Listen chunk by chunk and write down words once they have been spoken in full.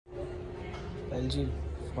LG,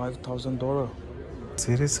 $5,000.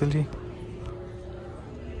 Seriously?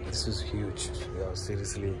 This is huge. Yeah,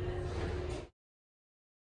 seriously.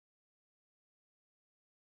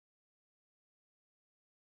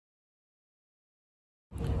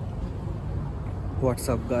 What's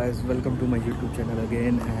up guys, welcome to my YouTube channel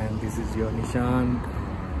again, and this is your Nishan.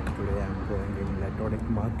 Today I'm going in electronic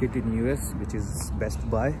market in US, which is Best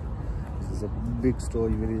Buy. This is a big store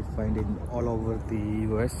you will find in all over the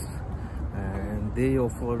US, and they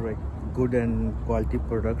offer like good and quality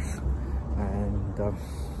products, and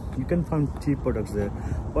you can find cheap products there.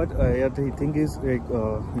 But yeah, the thing is like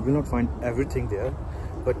you will not find everything there,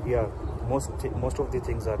 but yeah, most of the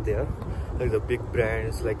things are there, like the big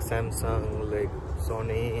brands like Samsung, like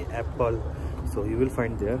Sony, Apple, so you will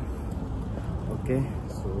find there. Okay,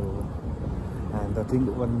 so and the thing,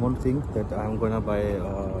 one more thing, that I'm gonna buy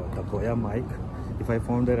the Boya mic. If I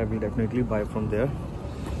found that, I will definitely buy from there.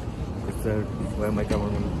 It's the Boya mic I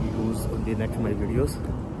want to use in the next my videos.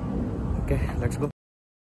 Okay, let's go.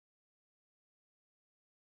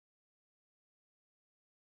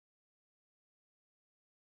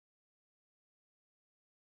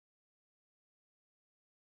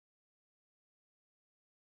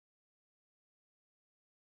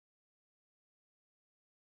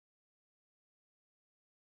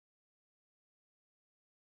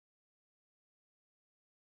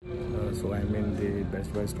 So I'm in the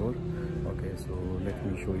Best Buy store. Okay, so let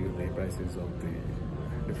me show you the prices of the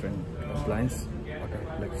different appliances. Okay,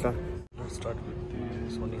 let's start. Let's start with the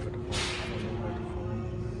Sony headphone. Sony headphone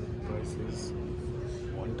prices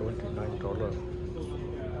 $129.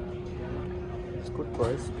 It's good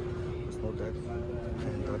price. It's not that.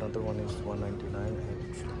 And the another one is $199.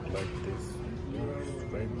 It's like this. It's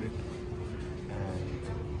very big. And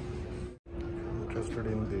I'm interested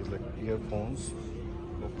in these like earphones.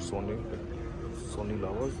 Sony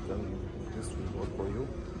lovers, then this will work for you.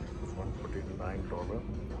 It's $149.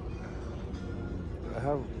 I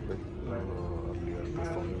have like earlier the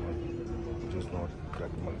Sony one, which is not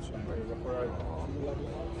that much,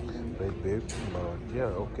 very big, but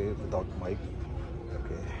yeah, okay, without mic.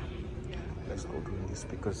 Okay, let's go to the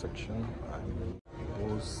speaker section. I'm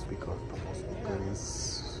Bose speaker. The speaker is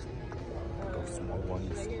the small one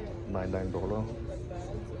is $99.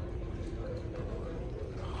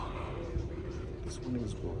 This one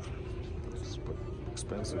is good. It's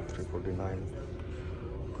expensive, $349.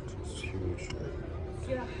 It's huge.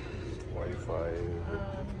 Yeah. Wi-Fi,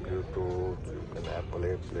 Bluetooth, you can Apple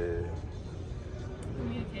AirPlay.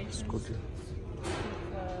 It's good.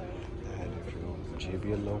 And if you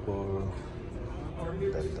JBL logo,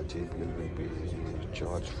 then the JBL will be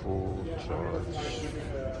charge 4, charge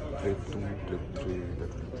flip 2, flip 3.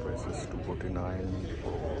 That price is $249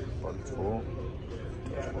 for Pulse 4.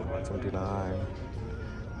 $179,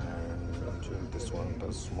 and this one,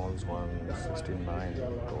 the small one, $69.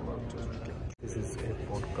 This is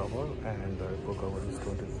airport cover, and the airport cover is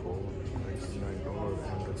 $24.99,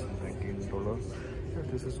 and this is $19. Yeah,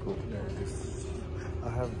 this is good. This I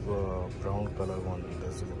have brown color one,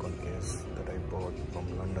 the silicone case that I bought from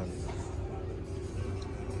London.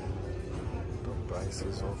 The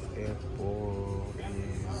prices of airport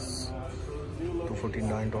is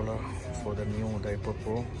 $249 for the new iPod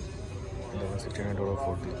Pro, and then $69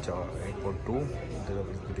 for the iPod 2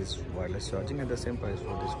 with this wireless charging, and the same price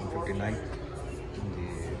for this $159 in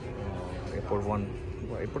the iPod 1.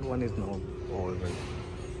 Well, iPod 1 is now over,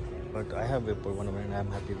 but I have iPod 1 and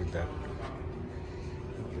I'm happy with that.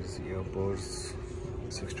 This earbuds,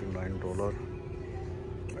 $69.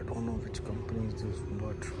 I don't know which company is this,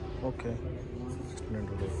 but okay, $69.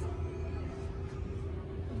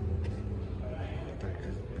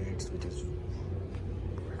 Which is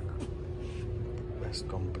best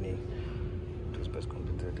company. It is best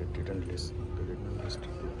company. They didn't list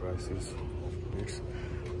the prices of Beats,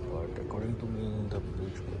 but according to me, the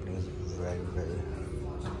Beats company is very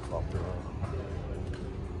popular.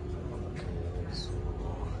 Okay, so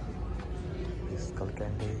this Skull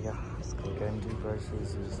Candy, yeah, Skull Candy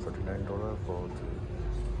prices is $39 for the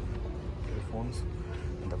earphones,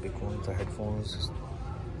 and the big ones, the headphones.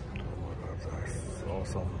 That's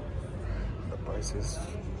awesome. The price is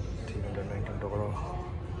 $319.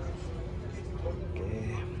 Okay,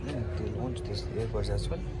 and they launched this earbuds as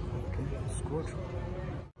well. Okay, it's good.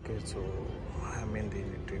 Okay, so I'm in the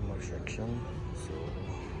trimmer section.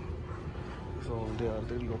 So they are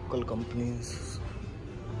the local companies.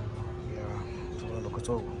 Yeah, so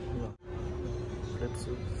yeah, clips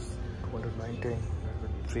is $219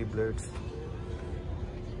 with 3 blades.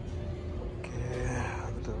 Okay,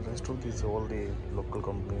 the rest of these are all the local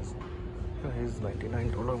companies. Here's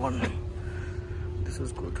 $99 one. This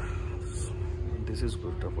is good. This is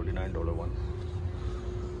good, the $49 one.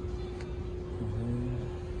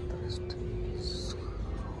 That is this.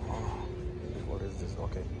 Oh, what is this?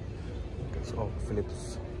 Okay. Oh,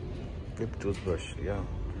 Philips flip toothbrush. Yeah,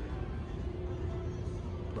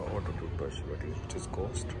 the auto toothbrush, but it is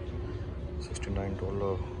cost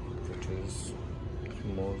 $69, which is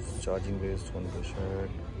most charging ways, one brush head.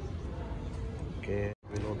 Okay,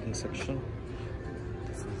 vlogging section.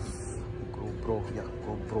 This is GoPro. Yeah,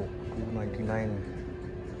 GoPro $299.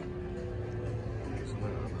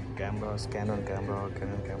 Cameras, Canon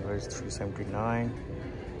camera is $379.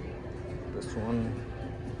 This one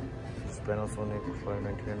is Panasonic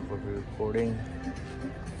 $599 for recording.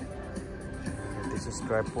 This is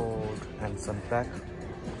tripod and sun pack,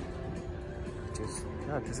 which is,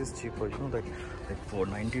 yeah, this is cheaper. You know that like for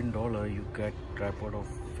 $19 you get tripod of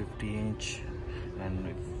 50-inch,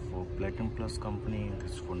 and for Platinum Plus company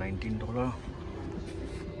this is for $19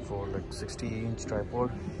 for like 60-inch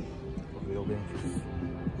tripod for vlogging.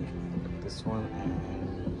 This one,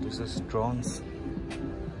 and this is drones.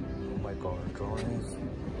 Oh my god, drones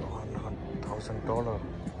 $1,000.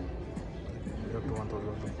 Up to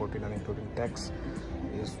 1,049 including tax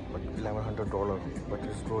is but $1,100, but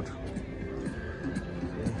it's good.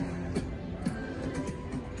 Okay.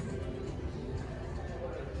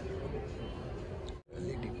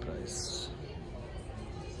 LED price.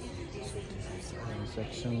 So this is one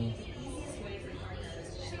section.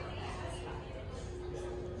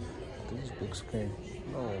 This is big screen.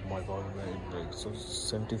 Oh my god, very big. So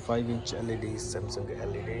 75-inch LED, Samsung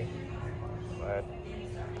LED at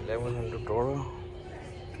 $1,100.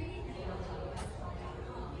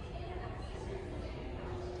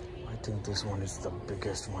 I think this one is the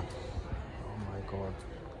biggest one. Oh my god.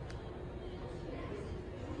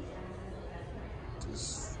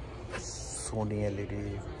 This Sony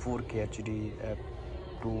LED 4K HD at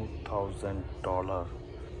 $2,000.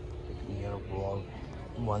 Near about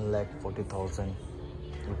 1,40,000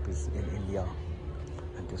 rupees in India.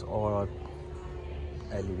 And these all are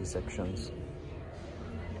LED sections.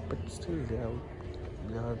 But still there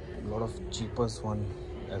are a lot of cheapest one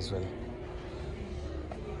as well.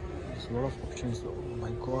 There's a lot of options. Oh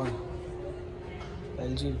my god,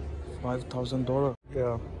 LG $5,000.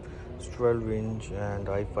 Yeah, it's 12-inch and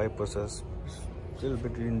i5 process. Still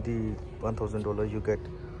between the $1,000 you get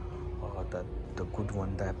the good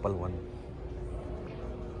one, the Apple one.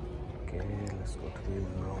 Okay, let's go to the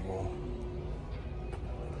Lenovo.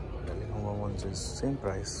 The Lenovo ones is same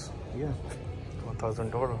price. Yeah,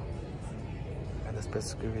 $1,000, and the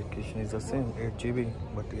specification is the same, 8 GB,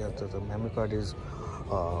 but yeah, the memory card is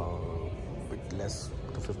bit less,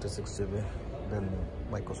 to 56 GB than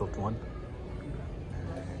Microsoft one.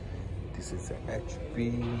 And this is a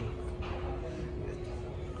HP.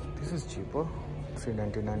 This is cheaper,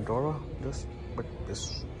 $399 just, but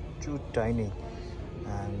it's too tiny,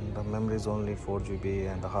 and the memory is only 4 GB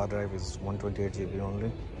and the hard drive is 128 GB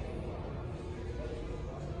only.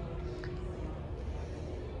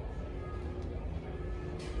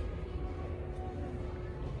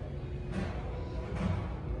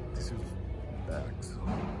 Bags,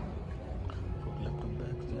 laptop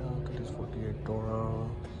bags, yeah, that is $48, $31,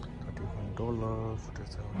 $47.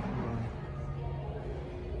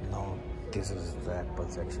 Now this is the Apple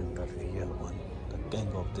section, the real one, the king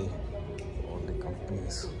of all the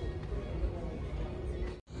companies.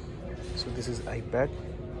 So this is iPad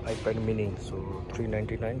mini, so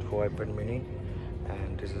 $399 for iPad mini,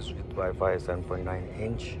 and this is with Wi-Fi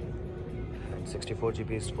 7.9-inch. 64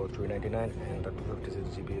 GB is for $399, and the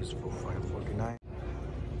 256 GB is for $549.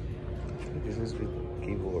 This is with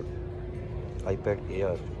keyboard, iPad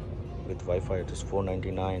Air with Wi-Fi. It is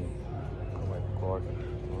 $499. Oh my god!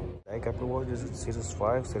 Like Apple Watch, this is Series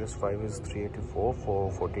 5. Series 5 is $384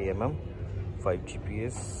 for 40mm, 5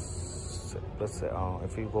 GPS. Plus,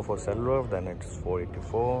 if you go for cellular, then it is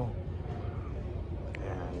 $484.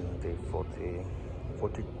 And the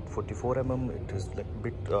 44mm, it is like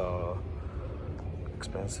bit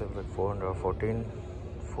expensive, like $414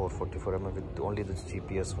 for 44mm with only the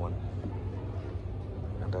GPS one.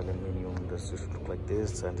 And aluminium, this just look like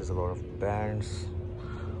this, and there's a lot of bands.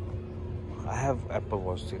 I have Apple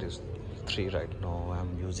Watch Series 3 right now.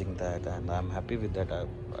 I'm using that and I'm happy with that. I'm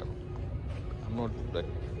not like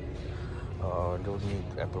don't need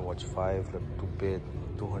Apple Watch 5 like to pay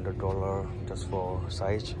 $200 just for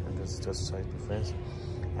size, and this is just size difference.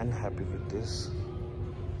 And happy with this.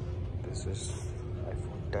 This is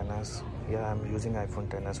iPhone XS. Yeah, I'm using iPhone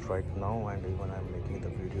XS right now, and even I'm making the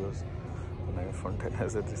videos on iPhone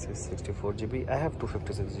XS. This is 64 GB. I have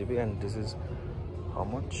 256 GB, and this is how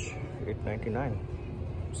much? $899.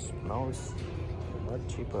 Now it's Not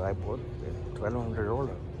cheaper. I bought it $1,200.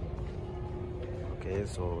 Okay,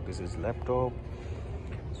 so this is laptop.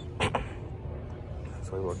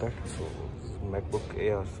 Sorry about that. So MacBook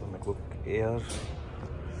Air. So MacBook Air,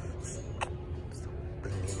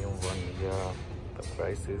 premium one. Yeah, the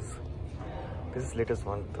price is, this is latest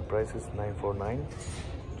one. The price is $949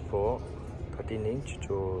 for 13-inch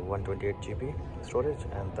to 128 GB storage,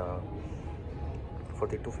 and the for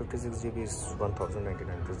the 256 GB is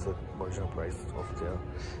 $1,099. This is the original price of their.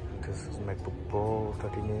 This is MacBook Pro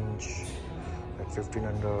 13-inch at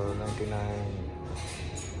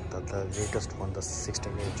 $1,599. The latest one, the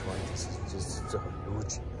 16-inch one. This is just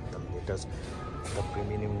huge. The latest, the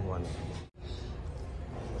premium one.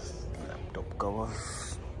 Laptop cover.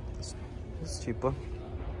 It's cheaper.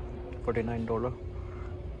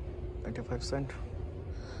 $49.95.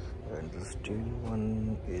 And the steel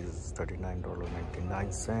one is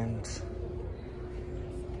 $39.99.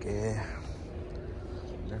 Okay,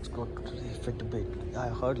 let's go to the Fitbit. I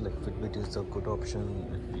heard like Fitbit is a good option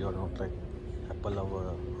if you're not like Apple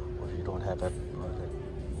lover, or you don't have Apple, or like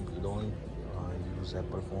you don't use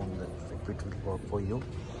Apple phone, then Fitbit will work for you.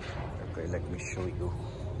 Okay, let me show you.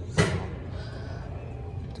 So,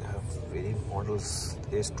 they have various models: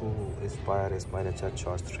 S2, Aspire,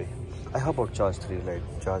 Charge 3. I heard about Charge 3, like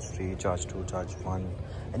Charge 3, Charge 2, Charge 1,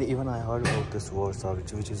 and even I heard about this Versa,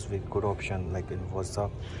 which is a very good option. Like in Versa,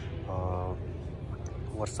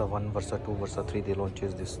 Versa 1, Versa 2, Versa 3, they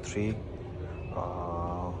launches this 3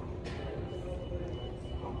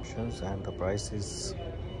 options, and the price is,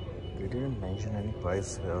 they didn't mention any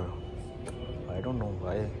price here. I don't know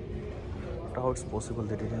why, how it's possible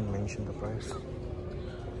they didn't mention the price.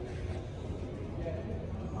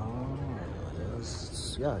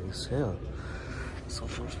 Yeah, it's here. So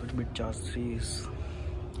for Fitbit Charge 3 is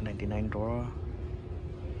 $99.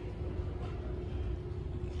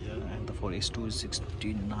 Yeah, and the for S2 is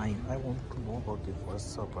 $69. I want to know about the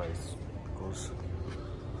Versa price because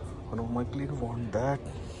one of my colleagues want that.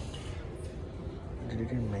 They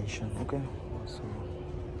didn't mention. Okay, so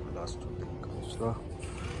last one. So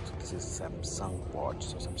this is Samsung watch.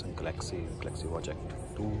 So Samsung Galaxy Watch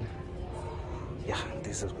Active 2. Yeah,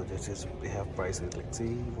 this is good. This is, we have prices. Let's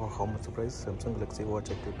see how much the price. Samsung Galaxy Watch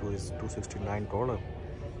Active 2 is $269.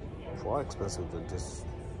 Far expensive than this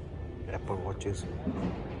Apple watches.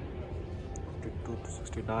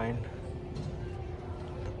 $269.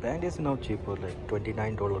 The band is now cheaper, like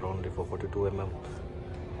 $29 only for 42mm.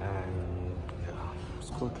 And yeah, it's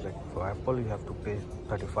good. Like for Apple, you have to pay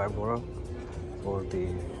 $35 for the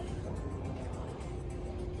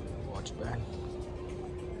watch band.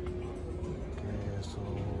 So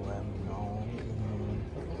I'm now in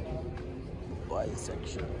buy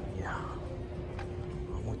section. Yeah,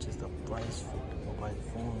 how much is the price for the mobile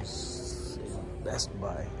phones in Best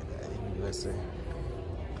Buy in USA?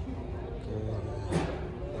 Okay,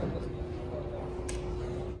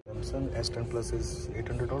 Samsung S10 Plus is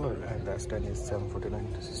 $800 and the S10 is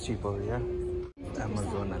 $749. This is cheaper. Yeah,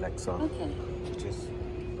 Amazon Alexa, which is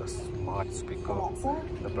the smart speaker.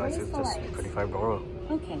 The price is just $35.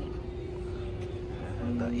 Okay.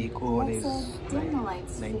 And the Eco one is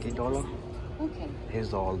 $90. Okay.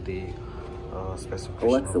 Here's all the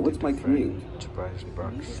specifications. Alexa, what's my commute? Price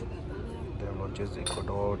brackets. There launches Eco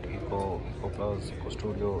Dot, Eco Plus, Eco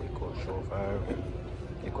Studio, Eco Show 5,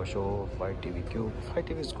 Eco Show 5 TV Cube. 5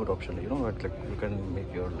 TV is good option. You know what? Like you can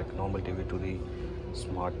make your like normal TV to the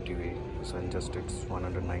smart TV. So and just it's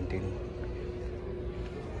 $119.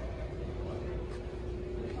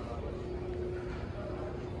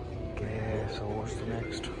 So what's the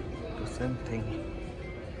next? The same thing.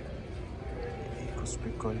 Eco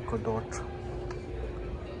speaker, Eco Dot.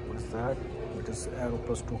 What is that? It is Aero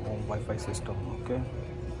Plus 2 home Wi-Fi system. Okay.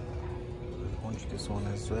 They launch this one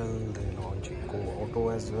as well. They launch Eco Auto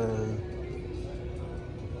as well.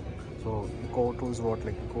 So Eco Auto is what?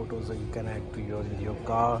 Like Eco Auto is that you can add to your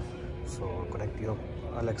car. So connect your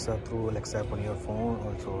Alexa through Alexa app on your phone.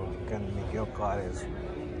 Also you can make your car as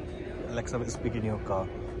Alexa will speak in your car.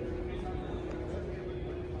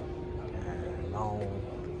 Now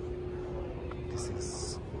this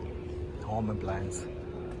is home appliance.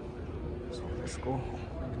 So let's go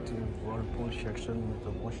to Whirlpool section with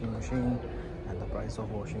the washing machine, and the price of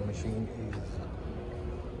washing machine is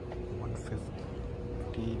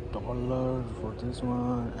 $150 for this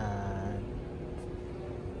one, and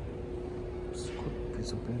it's good.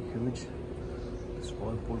 It's a big huge. This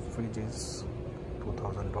Whirlpool fridge is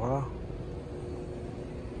 $2,000.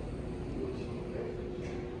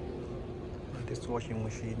 This washing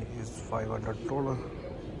machine is $500.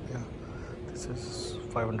 Yeah, this is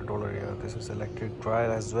 $500. Yeah, this is electric dryer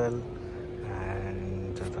as well,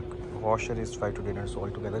 and the washer is 5 to dinner, so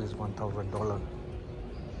altogether is $1,000.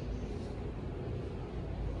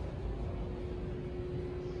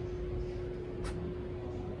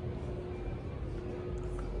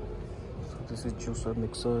 So this is juicer,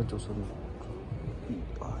 mixer, juicer.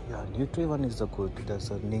 Yeah, Nutri one is the good. There's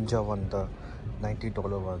a Ninja one, the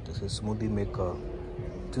 $90 one. This is smoothie maker.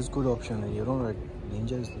 This is good option, you know, right?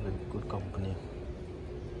 Ninja is a very good company.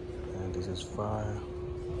 And this is fire.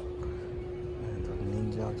 And the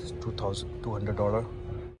Ninja is $2,200.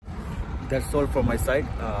 That's all from my side.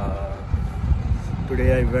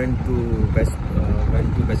 Today I went to Best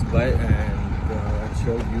Buy and I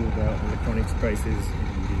showed you the electronics prices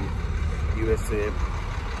in the USA.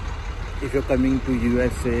 If you're coming to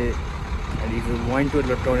USA and if you want to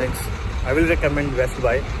electronics, I will recommend Best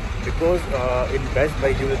Buy, because in Best Buy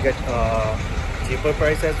you will get cheaper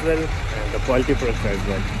price as well and the quality product as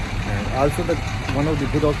well. And also one of the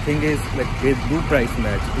good thing is like they do price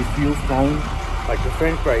match. If you found a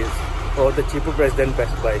different price or the cheaper price than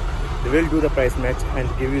Best Buy, they will do the price match and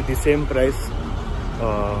give you the same price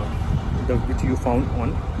which you found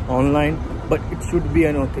online, but it should be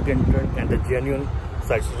an authentic and the genuine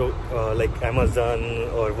sites, like Amazon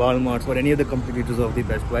or Walmart or any other competitors of the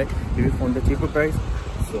Best Buy. You will find the cheaper price,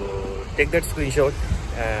 so take that screenshot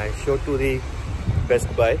and show to the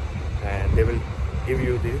Best Buy and they will give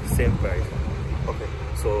you the same price. Okay,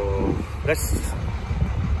 so let's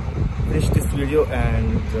finish this video,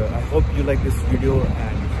 and I hope you like this video,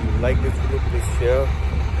 and if you like this video, please share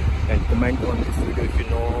and comment on this video. If you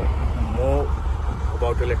know more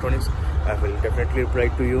about electronics, I will definitely reply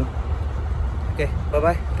to you. Okay, bye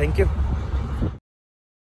bye, thank you.